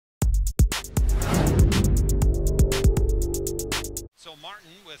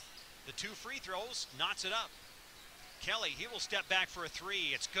The 2 free throws, knots it up. Kelley, he will step back for a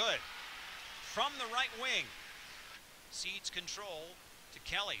 3. It's good. From the right wing. Cedes control to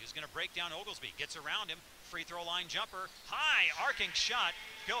Kelley, who's going to break down Oglesby. Gets around him. Free throw line jumper. High arcing shot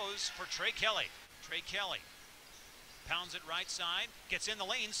goes for Tre Kelley. Tre Kelley pounds it right side. Gets in the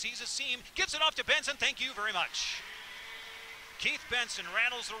lane. Sees a seam. Gives it off to Benson. Thank you very much. Keith Benson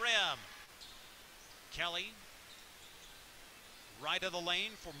rattles the rim. Kelley. Right of the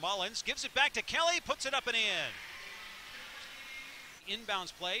lane for Mullins. Gives it back to Kelley. Puts it up and in.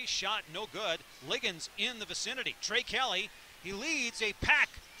 Inbounds play. Shot no good. Liggins in the vicinity. Tre Kelley. He leads a pack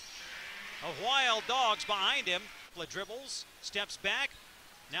of wild dogs behind him. Dribbles. Steps back.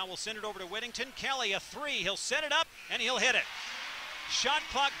 Now we'll send it over to Whittington. Kelley, a 3. He'll set it up and he'll hit it. Shot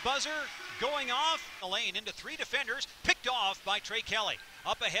clock buzzer going off. The lane into 3 defenders. Picked off by Tre Kelley.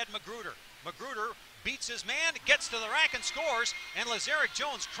 Up ahead Magruder. Magruder beats his man, gets to the rack and scores, and Lazarick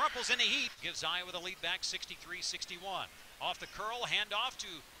Jones crumples in a heap. Gives Iowa the lead back 63-61. Off the curl, handoff to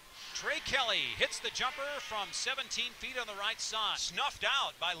Tre Kelley. Hits the jumper from 17 feet on the right side. Snuffed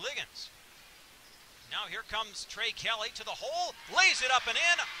out by Liggins. Now here comes Tre Kelley to the hole, lays it up and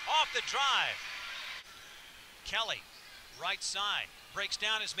in, off the drive. Kelley, right side, breaks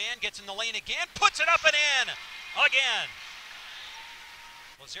down his man, gets in the lane again, puts it up and in, again.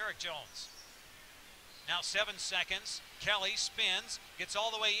 Lazarick Jones. Now 7 seconds. Kelley spins, gets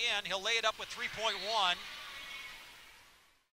all the way in. He'll lay it up with 3.1.